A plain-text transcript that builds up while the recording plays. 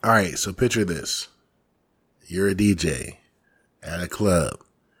All right, so picture this. You're a DJ at a club,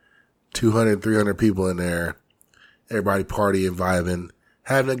 200, 300 people in there, everybody partying, vibing,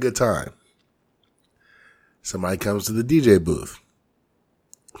 having a good time. Somebody comes to the DJ booth.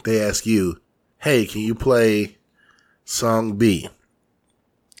 They ask you, hey, can you play song B?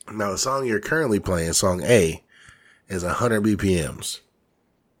 Now, the song you're currently playing, song A, is 100 BPMs.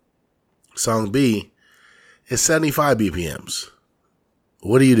 Song B is 75 BPMs.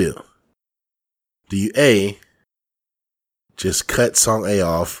 What do? Do you A, just cut song A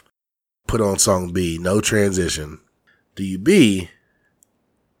off, put on song B, no transition? Do you B,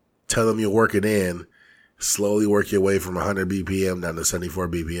 tell them you'll work it in, slowly work your way from 100 BPM down to 74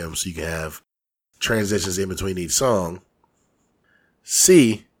 BPM so you can have transitions in between each song?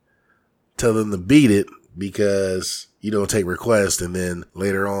 C, tell them to beat it because you don't take requests and then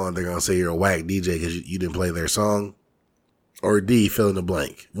later on they're going to say you're a whack DJ because you didn't play their song? Or D, fill in the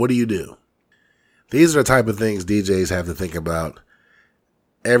blank. What do? These are the type of things DJs have to think about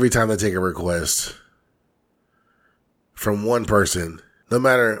every time they take a request from one person. No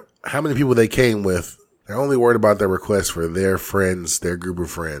matter how many people they came with, they're only worried about their request for their friends, their group of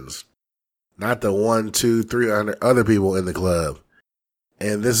friends, not the 1, 2, 300 other people in the club.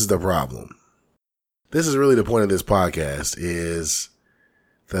 And this is the problem. This is really the point of this podcast, is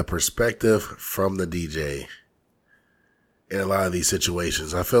the perspective from the DJ in a lot of these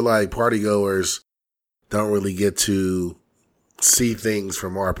situations. I feel like partygoers don't really get to see things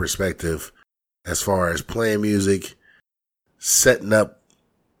from our perspective as far as playing music, setting up,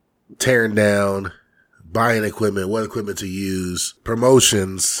 tearing down, buying equipment, what equipment to use,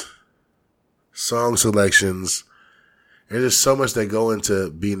 promotions, song selections. There's just so much that go into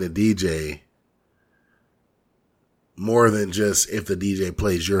being a DJ, more than just if the DJ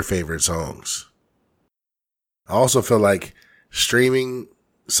plays your favorite songs. I also feel like streaming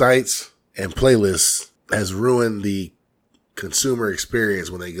sites and playlists has ruined the consumer experience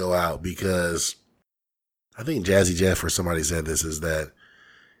when they go out, because I think Jazzy Jeff or somebody said this, is that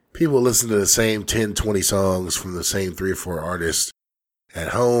people listen to the same 10, 20 songs from the same 3 or 4 artists at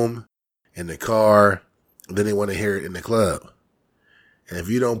home, in the car, then they want to hear it in the club. And if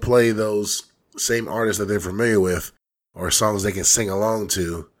you don't play those same artists that they're familiar with or songs they can sing along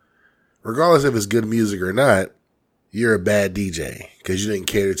to, regardless if it's good music or not, you're a bad DJ because you didn't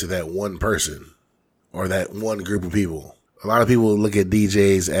cater to that one person or that one group of people. A lot of people look at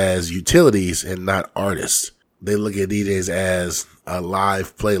DJs as utilities and not artists. They look at DJs as a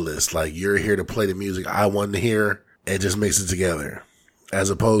live playlist. Like, you're here to play the music I want to hear and just mix it together. As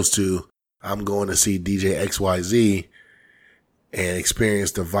opposed to, I'm going to see DJ XYZ and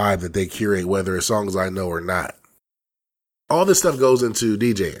experience the vibe that they curate, whether it's songs I know or not. All this stuff goes into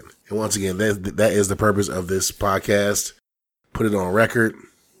DJing. And once again, that is the purpose of this podcast. Put it on record.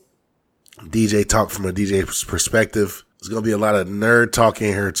 DJ talk from a DJ's perspective. There's going to be a lot of nerd talk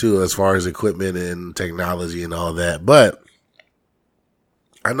in here too, as far as equipment and technology and all that. But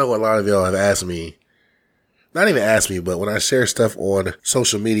I know a lot of y'all have asked me, not even asked me, but when I share stuff on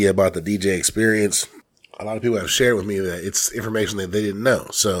social media about the DJ experience, a lot of people have shared with me that it's information that they didn't know.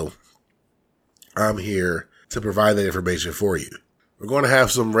 So I'm here to provide that information for you. We're going to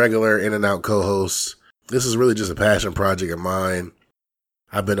have some regular in and out co-hosts. This is really just a passion project of mine.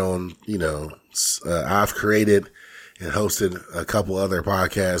 I've been on, I've created and hosted a couple other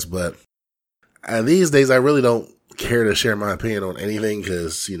podcasts, but these days I really don't care to share my opinion on anything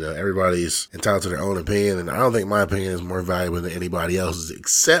because, everybody's entitled to their own opinion. And I don't think my opinion is more valuable than anybody else's,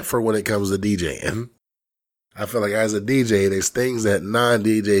 except for when it comes to DJing. I feel like as a DJ, there's things that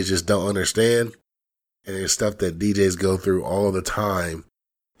non-DJs just don't understand. And there's stuff that DJs go through all the time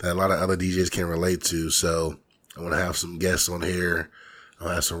that a lot of other DJs can relate to. So I want to have some guests on here. I'll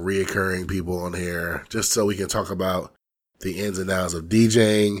have some reoccurring people on here just so we can talk about the ins and outs of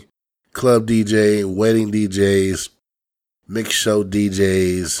DJing, club DJing, wedding DJs, mix show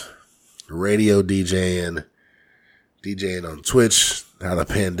DJs, radio DJing, DJing on Twitch, how the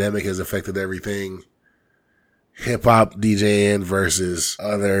pandemic has affected everything, hip hop DJing versus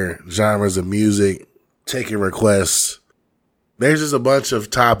other genres of music, taking requests. There's just a bunch of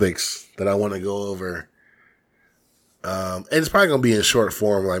topics that I want to go over. And it's probably going to be in short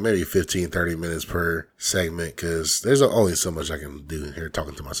form, like maybe 15, 30 minutes per segment, because there's only so much I can do here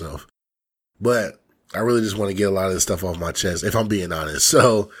talking to myself. But I really just want to get a lot of this stuff off my chest, if I'm being honest.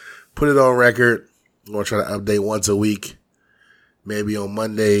 So put it on record. I'm going to try to update once a week, maybe on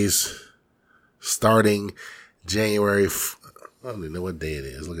Mondays, starting January. I don't even know what day it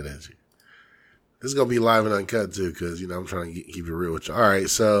is. Looking at you. This is going to be live and uncut too, because, I'm trying to keep it real with you. All right.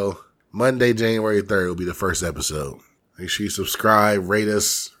 So Monday, January 3rd will be the first episode. Make sure you subscribe, rate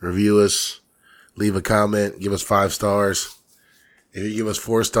us, review us, leave a comment, give us 5 stars. If you give us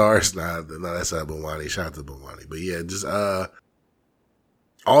 4 stars, no, that's Bumwani. Shout out to Bumwani. But yeah, just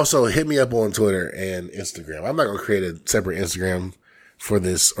also hit me up on Twitter and Instagram. I'm not gonna create a separate Instagram for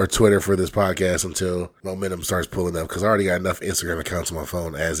this or Twitter for this podcast until momentum starts pulling up, because I already got enough Instagram accounts on my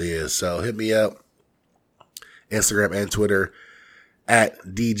phone as is. So hit me up, Instagram and Twitter at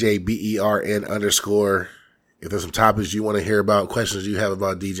DJBERN_. If there's some topics you want to hear about, questions you have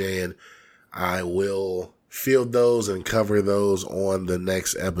about DJing, I will field those and cover those on the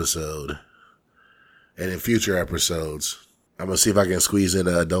next episode and in future episodes. I'm going to see if I can squeeze in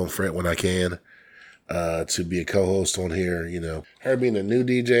a Don't Fret when I can to be a co-host on here. You know, her being a new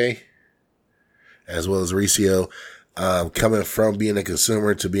DJ as well as Ricio, coming from being a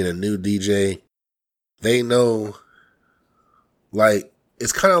consumer to being a new DJ, they know, like,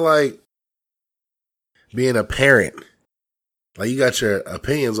 it's kind of like being a parent. Like, you got your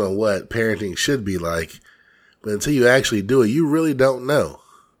opinions on what parenting should be like, but until you actually do it, you really don't know.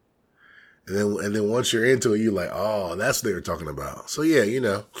 And then once you're into it, you're like, oh, that's what they were talking about. So yeah, you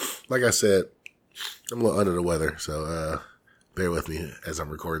know, like I said, I'm a little under the weather, so bear with me as I'm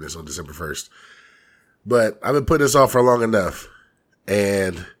recording this on December 1st. But I've been putting this off for long enough,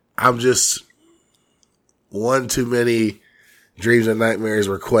 and I'm just one too many dreams and nightmares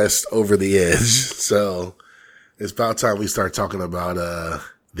requests over the edge. So it's about time we start talking about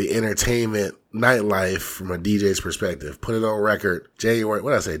the entertainment nightlife from a DJ's perspective. Put it on record. January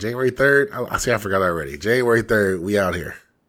 3rd? I forgot already. January 3rd, we out here.